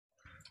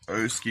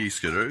Oski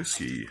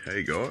Skadowski.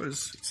 Hey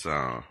guys, it's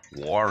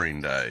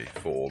wiring day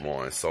for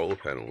my solar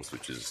panels,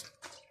 which is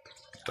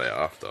the day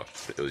after.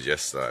 It was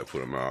yesterday I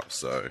put them up,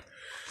 so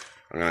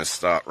I'm going to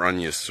start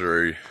running you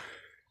through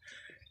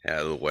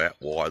how to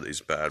wire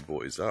these bad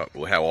boys up.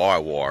 Well, how I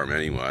wire them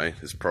anyway.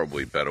 There's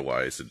probably better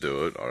ways to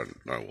do it. I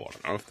don't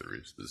know if there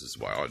is. This is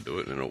the way I do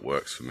it, and it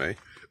works for me.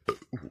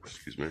 Ooh,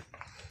 excuse me.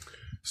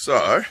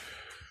 So,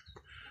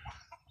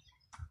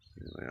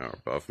 here they are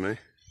above me.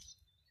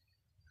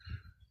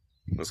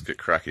 Let's get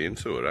cracking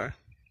into it, eh?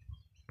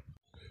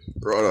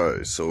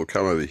 Righto, so we'll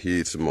come over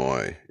here to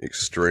my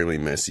extremely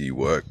messy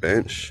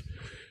workbench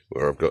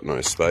where I've got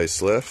no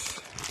space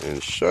left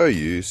and show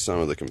you some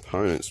of the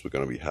components we're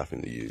going to be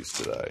having to use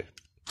today.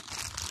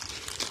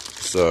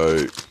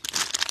 So,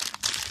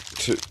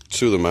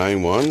 two of the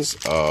main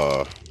ones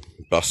are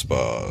bus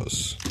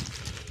bars,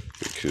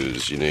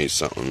 because you need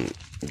something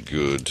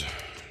good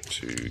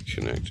to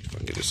connect. If I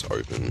can get this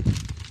open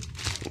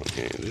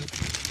one-handed.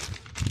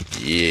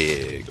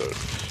 Yeah, got it.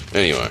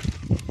 Anyway,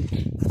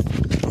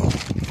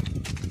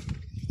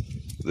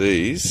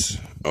 these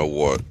are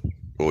what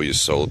all your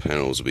solar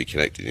panels will be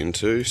connected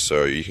into.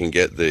 So you can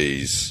get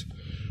these.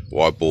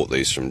 Well, I bought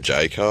these from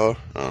Jaycar.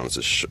 It's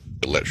an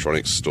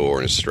electronics store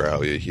in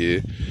Australia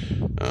here.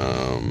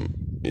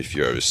 If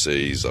you're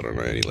overseas, I don't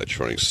know, any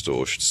electronics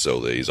store should sell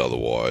these.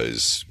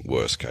 Otherwise,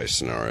 worst case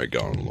scenario,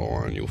 go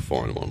online. You'll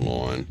find them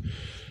online.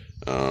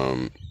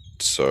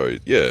 So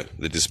yeah,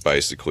 they're just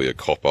basically a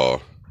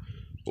copper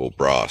or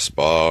brass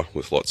bar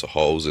with lots of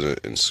holes in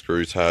it and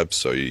screw tabs,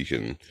 so you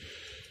can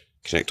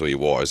connect all your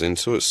wires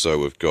into it. So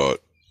we've got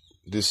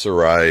this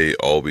array.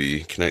 I'll be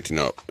connecting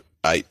up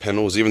 8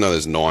 panels, even though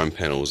there's 9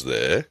 panels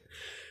there.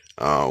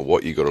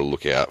 What you got to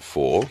look out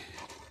for,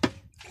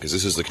 because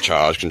this is the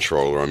charge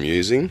controller I'm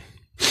using,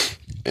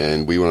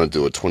 and we want to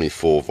do a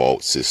 24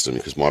 volt system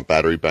because my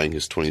battery bank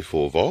is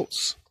 24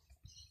 volts.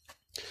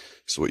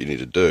 So what you need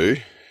to do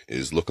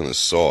is look on the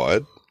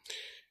side,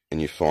 and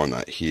you find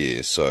that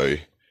here. So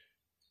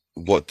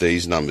what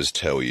these numbers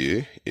tell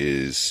you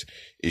is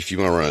if you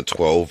want to run a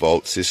 12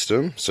 volt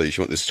system, so if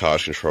you want this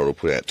charge controller to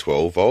put out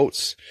 12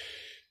 volts,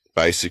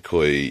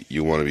 basically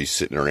you want to be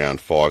sitting around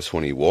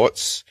 520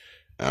 watts.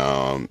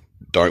 Don't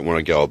want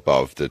to go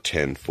above the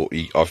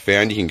 1040. I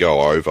found you can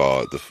go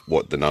over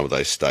the number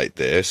they state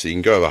there, so you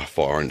can go over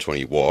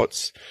 520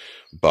 watts,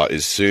 but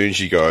as soon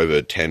as you go over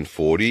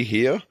 1040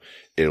 here,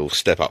 it'll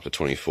step up to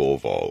 24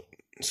 volt.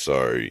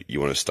 So you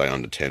want to stay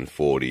under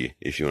 1040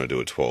 if you want to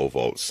do a 12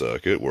 volt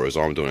circuit, whereas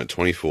I'm doing a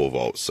 24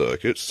 volt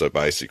circuit. So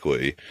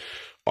basically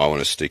I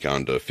want to stick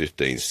under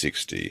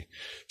 1560.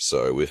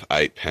 So with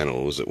 8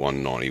 panels at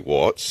 190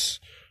 watts,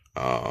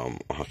 I'll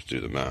have to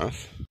do the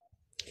math.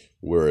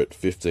 We're at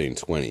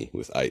 1520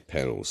 with 8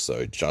 panels,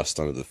 so just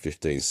under the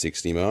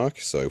 1560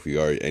 mark. So if we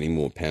go any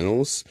more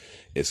panels,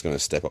 it's going to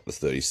step up to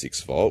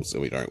 36 volts,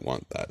 and we don't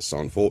want that. So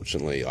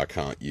unfortunately, I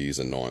can't use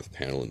a 9th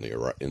panel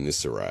in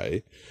this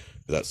array.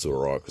 But that's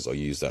alright, because I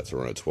use that to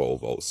run a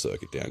 12 volt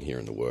circuit down here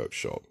in the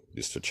workshop,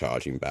 just for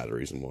charging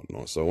batteries and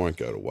whatnot, so it won't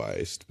go to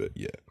waste. But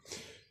yeah,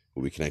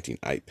 we'll be connecting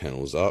 8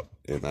 panels up,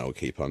 and that'll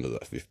keep under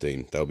that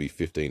 15, that'll be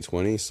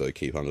 1520, so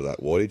keep under that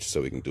wattage,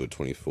 so we can do a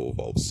 24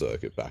 volt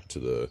circuit back to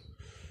the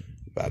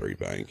battery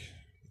bank.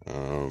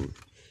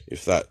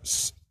 If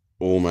that's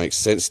all makes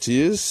sense to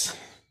you,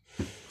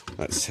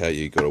 that's how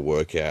you got to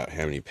work out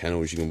how many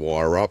panels you can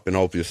wire up. And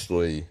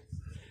obviously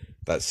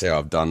that's how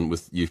I've done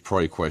with, you've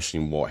probably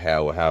questioned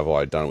how have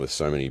I done with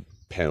so many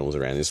panels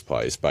around this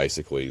place.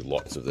 Basically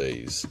lots of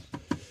these,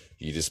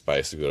 you just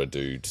basically got to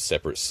do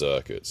separate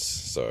circuits.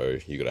 So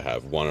you got to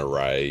have one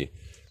array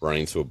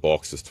running to a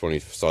box of 20.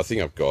 So I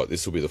think I've got,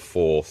 this will be the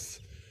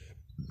fourth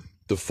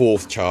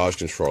charge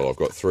controller. I've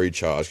got 3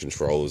 charge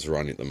controllers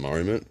running at the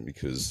moment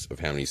because of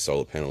how many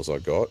solar panels I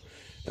got,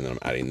 and then I'm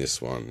adding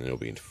this one, and it'll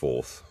be in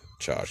 4th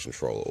charge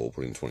controller, all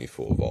putting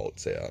 24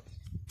 volts out.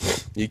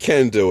 You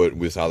can do it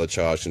with other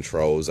charge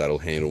controllers that'll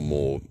handle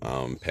more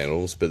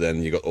panels, but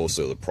then you got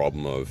also the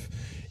problem of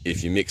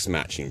if you mix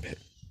matching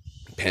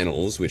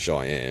panels, which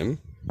I am,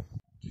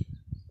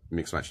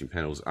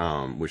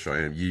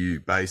 you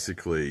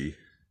basically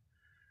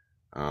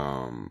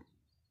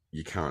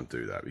you can't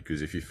do that,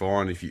 because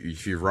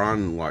if you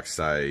run, like,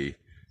 say,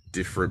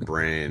 different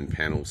brand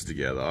panels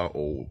together,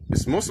 or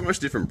it's not so much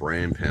different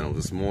brand panels,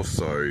 it's more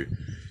so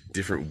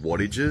different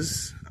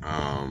wattages.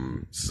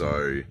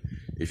 So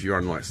if you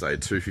run, like, say,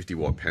 250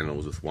 watt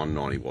panels with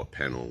 190 watt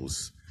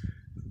panels,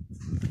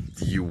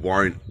 you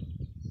won't,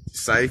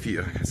 it's hard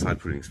to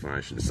put an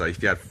explanation. Say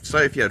if you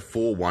had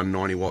 4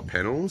 190 watt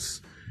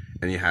panels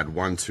and you had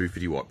one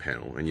 250 watt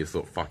panel, and you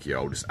thought, fuck yeah,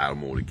 I'll just add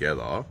them all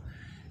together,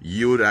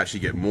 you would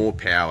actually get more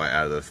power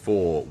out of the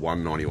 4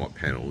 190 watt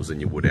panels than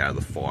you would out of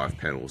the 5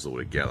 panels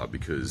altogether,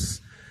 because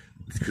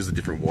of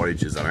different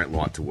wattages, they don't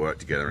like to work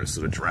together, and it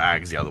sort of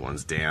drags the other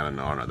ones down,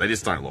 and I don't know, they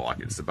just don't like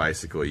it. So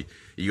basically,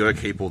 you got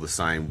to keep all the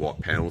same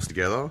watt panels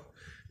together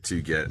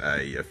to get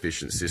a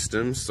efficient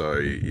system. So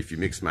if you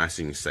mix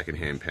matching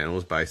secondhand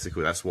panels,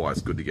 basically that's why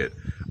it's good to get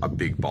a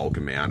big bulk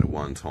amount at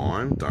one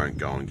time. Don't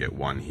go and get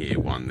one here,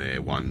 one there,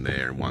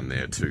 and one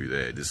there, two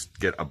there. Just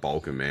get a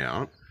bulk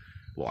amount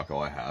like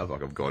I have.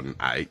 Like I've got an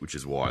 8, which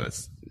is why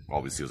that's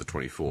obviously it was a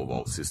 24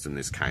 volt system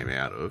this came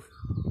out of.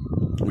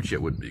 Which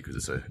it would be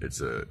because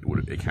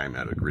it came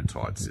out of a grid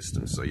tied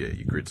system. So yeah,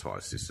 your grid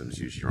tied systems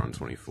usually run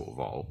 24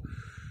 volt.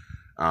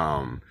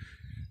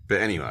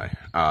 But anyway,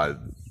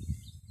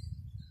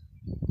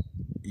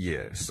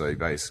 yeah, so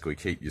basically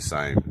keep your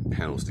same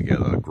panels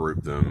together,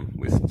 group them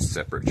with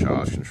separate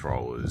charge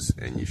controllers,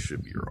 and you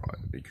should be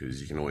right,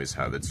 because you can always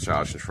have its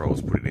charge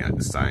controllers putting out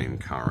the same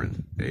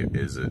current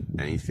as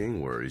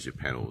anything, whereas your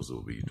panels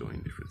will be doing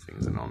different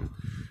things. And I'm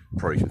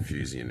probably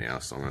confusing you now,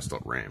 so I'm going to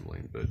stop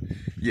rambling. But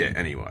yeah,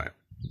 anyway,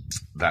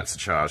 that's the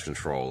charge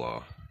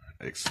controller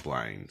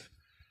explained.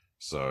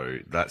 So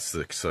that's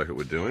the circuit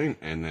we're doing,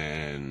 and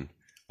then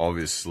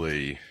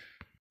obviously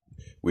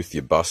with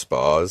your bus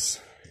bars,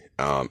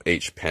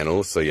 each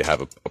panel, so you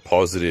have a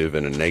positive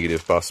and a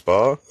negative bus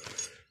bar,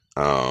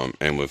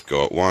 and we've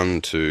got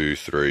 1, 2,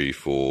 3,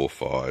 4,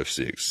 5,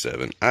 6,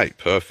 7, 8.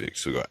 Perfect.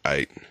 So we've got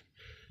 8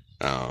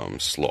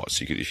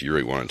 slots. You could, if you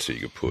really wanted to,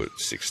 you could put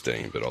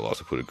 16, but I like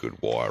to put a good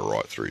wire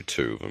right through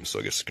 2 of them, so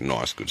I guess a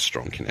nice, good,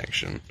 strong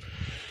connection.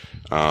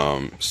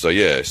 So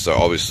yeah, so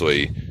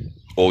obviously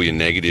all your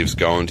negatives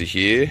go into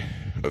here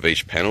of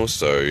each panel,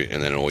 so,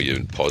 and then all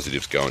your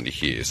positives go into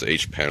here. So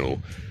each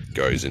panel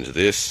goes into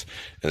this,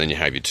 and then you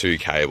have your 2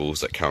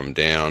 cables that come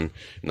down,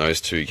 and those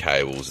 2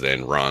 cables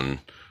then run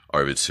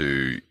over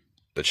to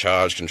the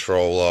charge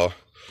controller,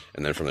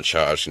 and then from the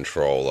charge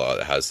controller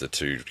it has the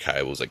 2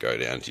 cables that go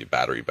down to your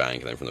battery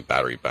bank, and then from the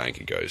battery bank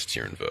it goes to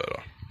your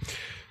inverter.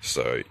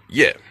 So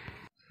yeah,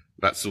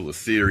 that's all the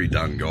theory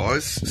done,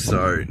 guys.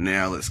 So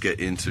now let's get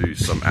into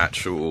some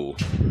actual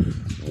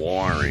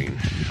wiring.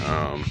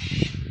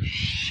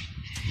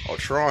 I'll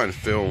try and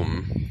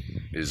film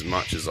as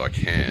much as I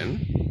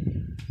can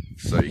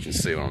so you can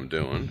see what I'm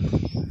doing,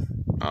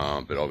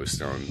 but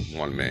obviously I'm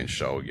one-man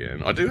show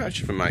again. I do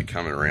actually have a mate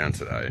coming around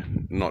today,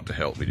 not to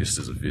help me, just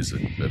as a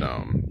visit, but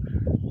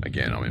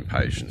again, I'm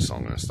impatient, so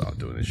I'm going to start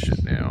doing this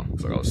shit now,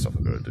 because I've got other stuff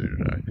I've got to do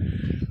today.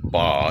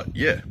 But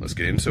yeah, let's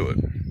get into it.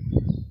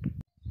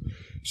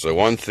 So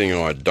one thing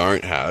I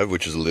don't have,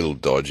 which is a little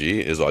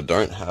dodgy, is I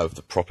don't have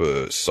the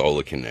proper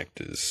solar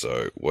connectors.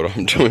 So what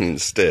I'm doing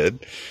instead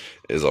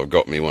is I've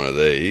got me one of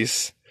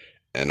these,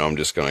 and I'm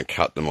just going to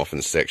cut them off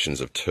in sections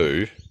of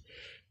 2,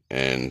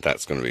 and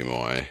that's going to be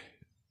my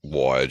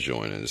wire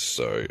joiners.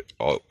 So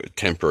a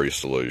temporary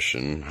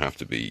solution have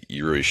to be,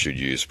 you really should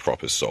use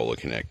proper solar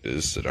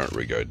connectors, so don't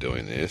really go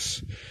doing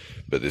this,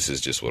 but this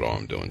is just what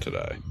I'm doing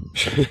today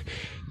to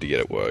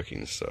get it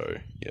working. So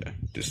yeah,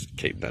 just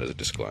keep that as a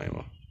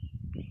disclaimer.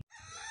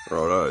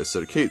 Righto,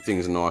 so to keep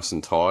things nice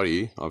and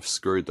tidy, I've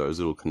screwed those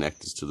little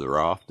connectors to the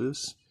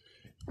rafters,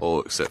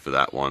 all except for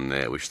that one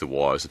there, which the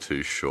wires are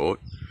too short.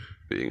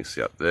 But you can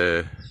see up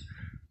there,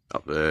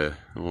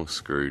 all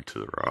screwed to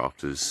the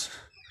rafters.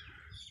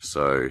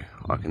 So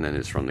I can then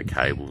just run the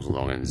cables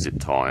along and zip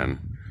tie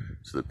them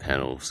to the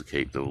panels to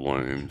keep the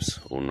looms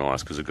all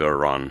nice, because I've got to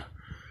run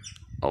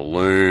a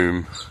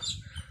loom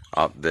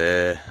up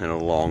there and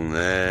along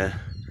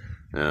there,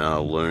 and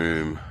another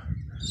loom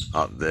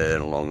up there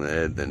and along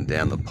there, then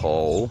down the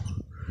pole,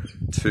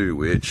 to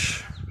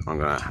which I'm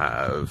going to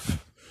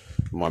have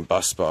my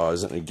bus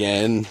bars. And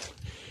again,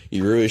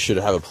 you really should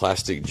have a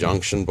plastic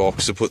junction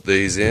box to put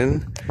these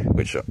in,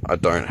 which I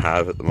don't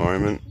have at the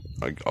moment.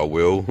 I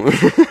will.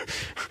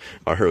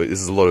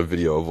 This is a lot of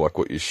video of like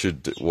what you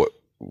should do,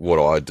 what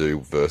I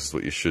do versus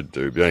what you should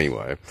do. But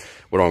anyway,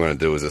 what I'm going to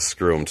do is just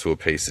screw them to a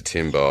piece of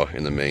timber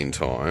in the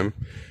meantime,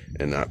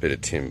 and that bit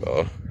of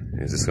timber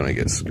is just going to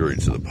get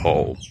screwed to the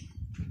pole,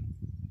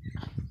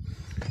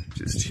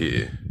 just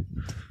here.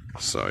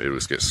 So it'll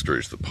just get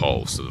screwed to the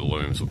pole, so the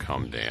looms will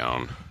come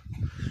down,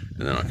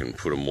 and then I can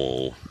put them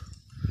all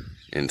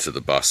into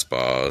the bus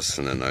bars,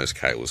 and then those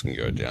cables can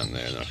go down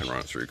there, and I can run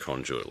it through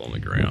conduit along the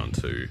ground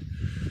to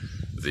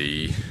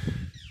the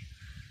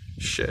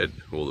shed,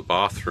 or the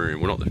bathroom.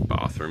 Well, not the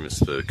bathroom, it's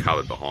the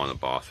cupboard behind the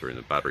bathroom,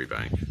 the battery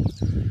bank.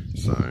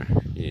 So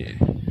yeah,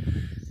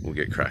 we'll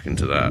get cracking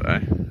to that, eh?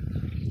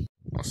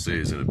 I'll see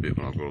you in a bit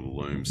when I've got all the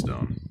looms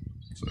done.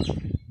 So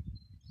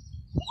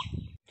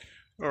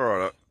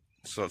alright,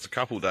 so it's a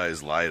couple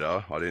days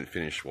later. I didn't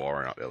finish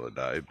wiring up the other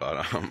day,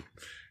 but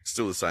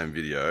still the same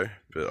video.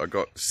 But I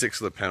got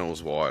 6 of the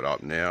panels wired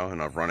up now,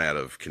 and I've run out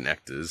of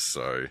connectors,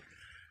 so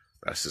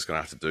that's just gonna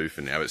have to do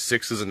for now. But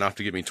 6 is enough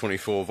to give me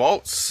 24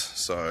 volts,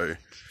 so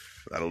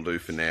that'll do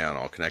for now. And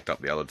I'll connect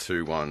up the other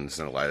 2 ones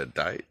in a later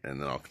date,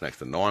 and then I'll connect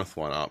the 9th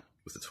one up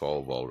with the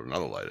 12 volt at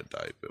another later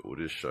date. But we'll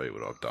just show you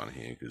what I've done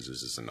here, because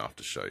this is enough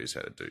to show you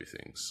how to do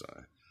things. So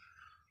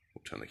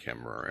we'll turn the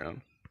camera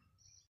around.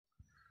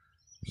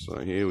 So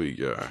here we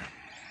go.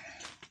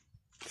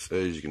 So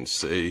as you can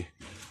see,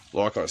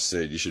 like I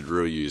said, you should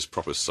really use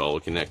proper solar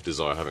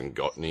connectors. I haven't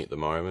got any at the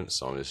moment,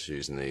 so I'm just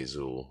using these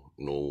little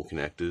normal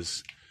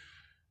connectors.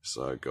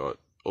 So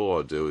all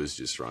I do is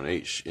just run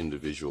each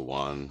individual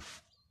one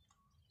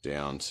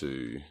down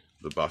to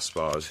the bus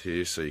bars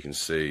here, so you can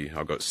see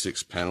I've got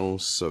 6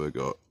 panels. So we've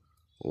got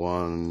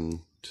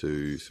 1,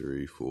 2,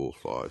 3, 4,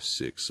 5,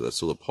 6. So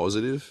that's all the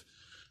positive,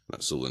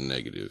 that's all the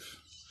negative.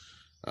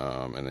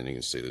 And then you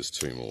can see there's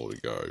 2 more to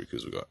go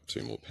because we've got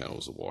 2 more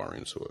panels of wire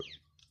into it.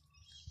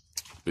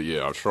 But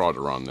yeah, I've tried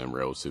to run them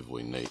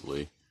relatively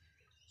neatly,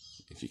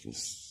 if you can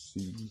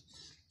see.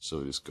 So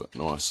we just got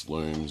nice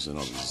looms, and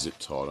I've just zip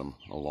tied them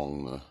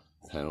along the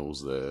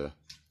panels there,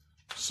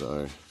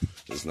 so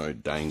there's no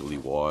dangly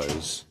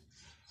wires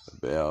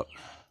about.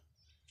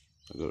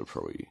 I've got to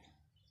probably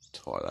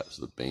tie that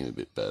to the beam a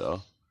bit better,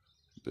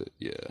 but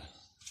yeah.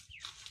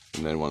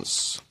 And then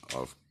once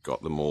I've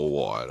got them all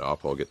wired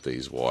up, I'll get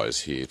these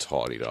wires here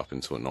tidied up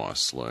into a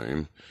nice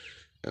loom,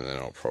 and then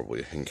I'll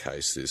probably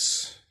encase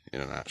this in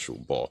an actual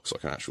box,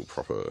 like an actual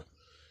proper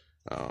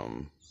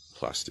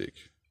plastic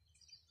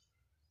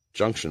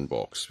junction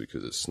box,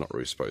 because it's not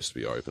really supposed to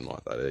be open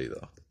like that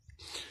either.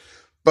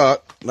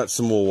 But that's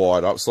some more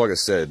wired up. So like I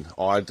said,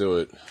 I do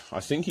it, I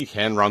think you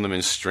can run them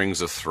in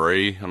strings of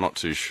 3. I'm not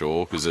too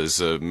sure, because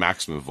there's a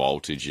maximum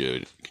voltage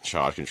your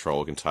charge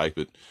controller can take,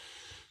 but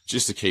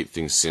just to keep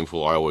things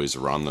simple, I always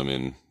run them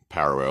in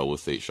parallel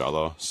with each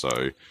other.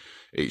 So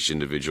each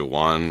individual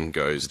one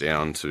goes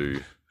down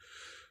to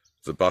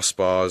the bus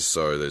bars,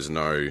 so there's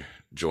no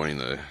joining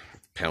the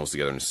panels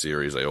together in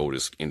series. They all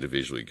just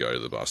individually go to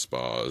the bus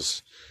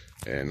bars.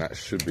 And that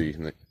should be,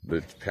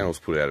 the panels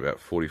put out about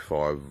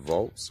 45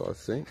 volts, I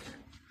think,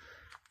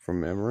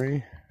 from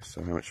memory.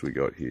 So how much we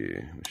got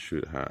here? We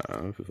should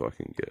have, if I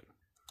can get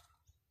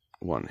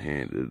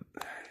one-handed,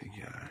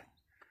 yeah,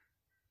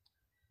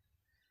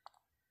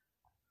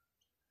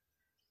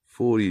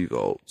 40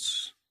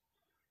 volts,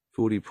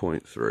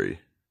 40.3.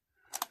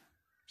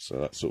 So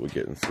that's what we're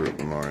getting through at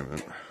the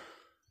moment,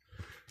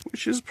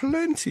 which is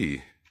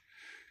plenty.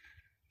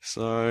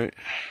 So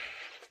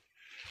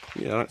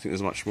yeah, I don't think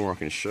there's much more I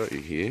can show you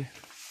here.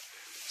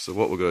 So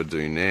what we're going to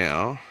do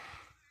now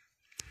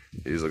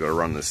is I've got to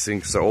run the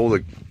sync. So all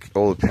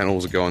the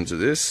panels are going to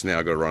this. Now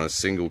I've got to run a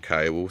single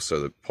cable, so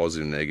the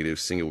positive and negative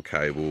single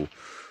cable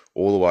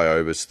all the way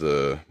over to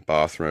the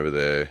bathroom over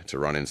there to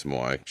run into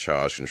my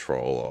charge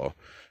controller,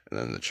 and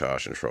then the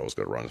charge controller's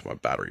got to run into my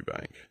battery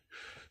bank.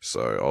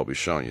 So I'll be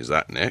showing you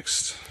that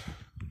next.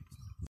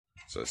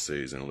 So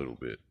see you in a little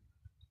bit.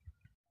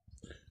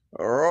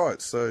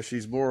 Alright, so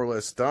she's more or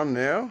less done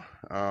now,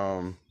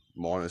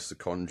 minus the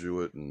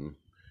conduit and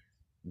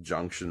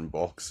junction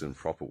box and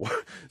proper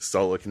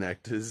solar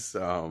connectors,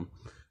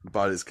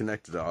 but it's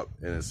connected up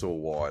and it's all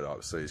wired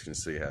up, so you can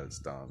see how it's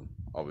done.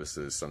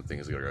 Obviously there's some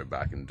things I've got to go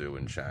back and do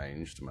and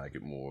change to make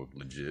it more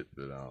legit,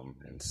 but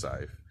and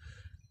safe,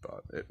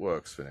 but it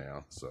works for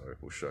now, so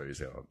we'll show you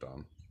how I've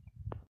done.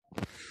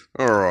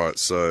 Alright,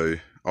 so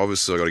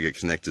obviously I've got to get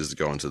connectors to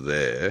go into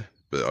there,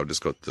 but I've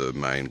just got the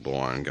main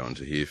line going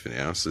to here for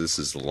now. So this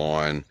is the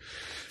line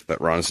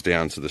that runs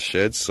down to the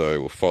shed,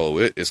 so we'll follow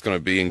it. It's going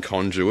to be in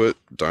conduit,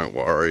 don't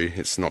worry.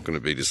 It's not going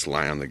to be just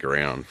laying on the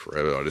ground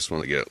forever. I just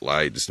want to get it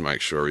laid just to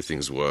make sure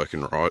everything's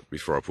working right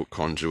before I put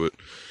conduit,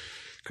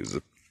 because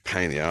the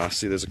pain in the arse.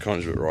 See, there's a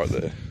conduit right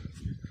there.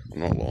 I'm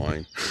not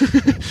lying.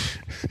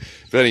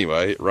 But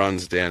anyway, it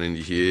runs down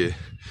into here.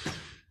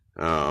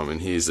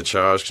 And here's the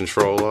charge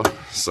controller.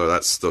 So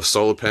that's the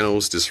solar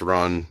panels just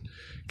run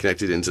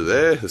connected into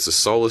there. There's a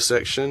solar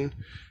section,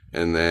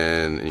 and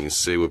then you can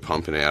see we're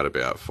pumping out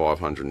about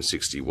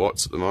 560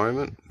 watts at the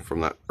moment from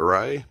that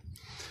array.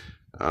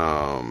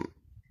 And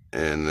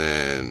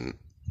then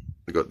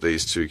we've got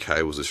these 2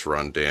 cables just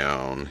run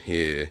down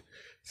here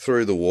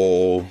through the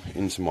wall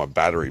into my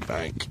battery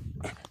bank,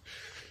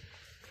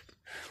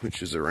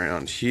 which is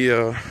around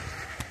here.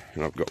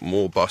 And I've got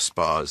more bus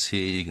bars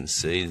here. You can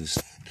see this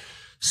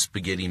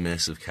spaghetti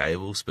mess of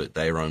cables, but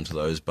they run to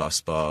those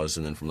bus bars,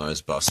 and then from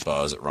those bus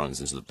bars it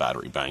runs into the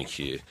battery bank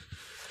here,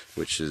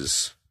 which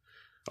is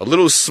a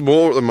little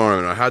small at the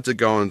moment. I had to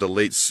go and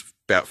delete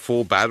about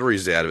 4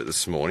 batteries out of it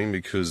this morning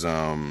because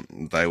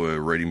they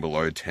were reading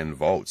below 10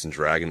 volts and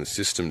dragging the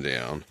system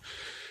down.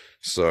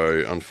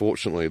 So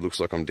unfortunately it looks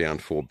like I'm down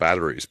 4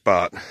 batteries,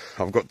 but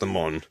I've got them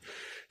on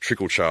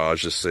trickle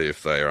charge to see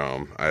if they're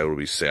able to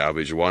be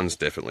salvaged. One's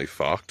definitely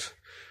fucked,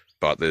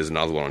 but there's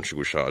another one on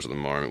trickle charge at the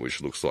moment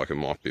which looks like it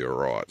might be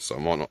alright, so I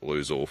might not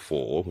lose all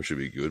 4, which would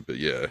be good. But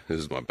yeah, this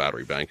is my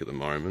battery bank at the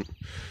moment.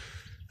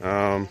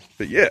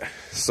 But yeah,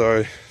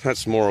 so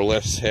that's more or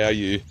less how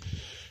you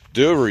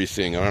do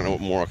everything. I don't know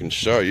what more I can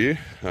show you.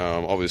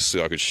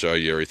 Obviously I could show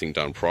you everything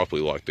done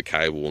properly, like the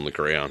cable on the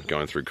ground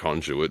going through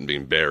conduit and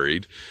being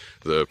buried.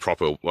 The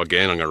proper,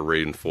 again, I'm going to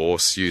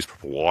reinforce, use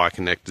proper wire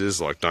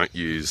connectors. Like, don't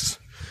use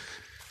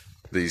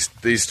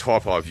these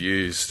type I've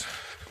used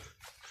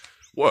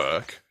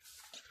work,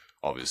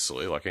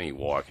 obviously, like any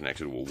wire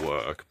connector will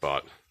work,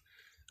 but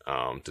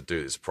to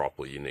do this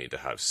properly you need to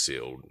have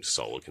sealed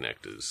solar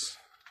connectors,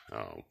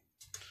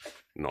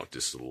 not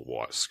just little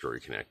white screw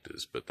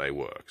connectors, but they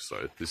work.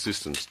 So the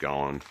system's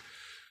going.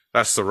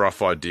 That's the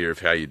rough idea of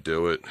how you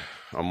do it.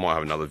 I might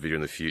have another video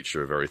in the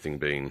future of everything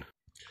being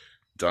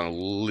done a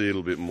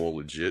little bit more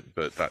legit,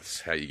 but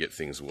that's how you get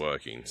things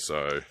working.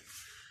 So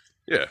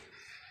yeah,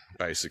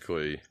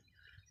 basically,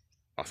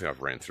 I think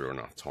I've ran through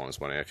enough times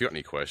by now. If you got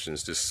any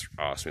questions, just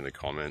ask me in the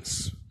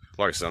comments.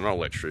 Like I said, I'm not an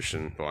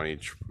electrician by any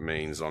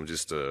means. I'm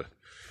just a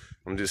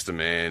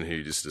man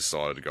who just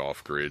decided to go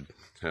off grid,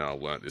 and I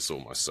learnt this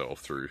all myself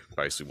through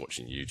basically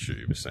watching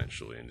YouTube,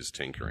 essentially, and just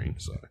tinkering.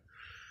 So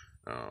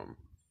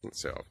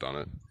that's how I've done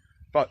it.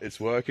 But it's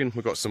working.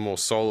 We've got some more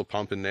solar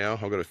pumping now.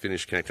 I've got to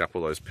finish connecting up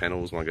all those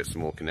panels when I get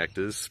some more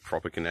connectors,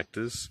 proper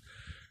connectors.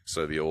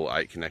 So it'll be all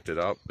 8 connected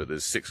up, but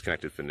there's 6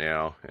 connected for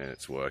now, and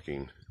it's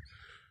working.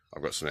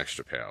 I've got some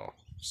extra power,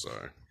 so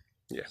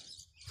yeah.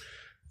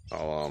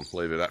 I'll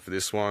leave it at that for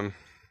this one.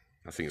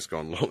 I think it's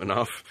gone long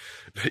enough,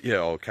 but yeah,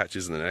 I'll catch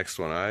you in the next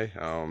one, eh?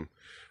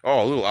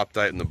 Oh, a little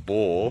update on the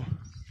bore.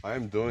 I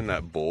am doing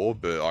that bore,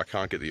 but I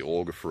can't get the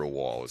auger for a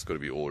while. It's got to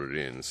be ordered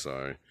in,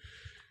 so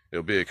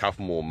it'll be a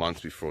couple more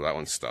months before that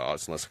one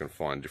starts, unless I can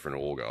find a different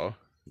auger.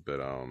 But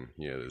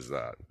yeah, there's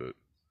that. But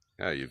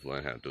yeah, you've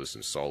learned how to do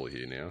some solar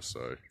here now,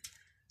 so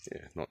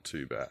yeah, not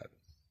too bad.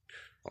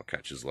 I'll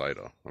catch you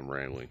later. I'm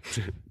rambling.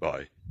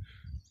 Bye.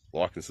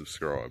 Like and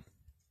subscribe.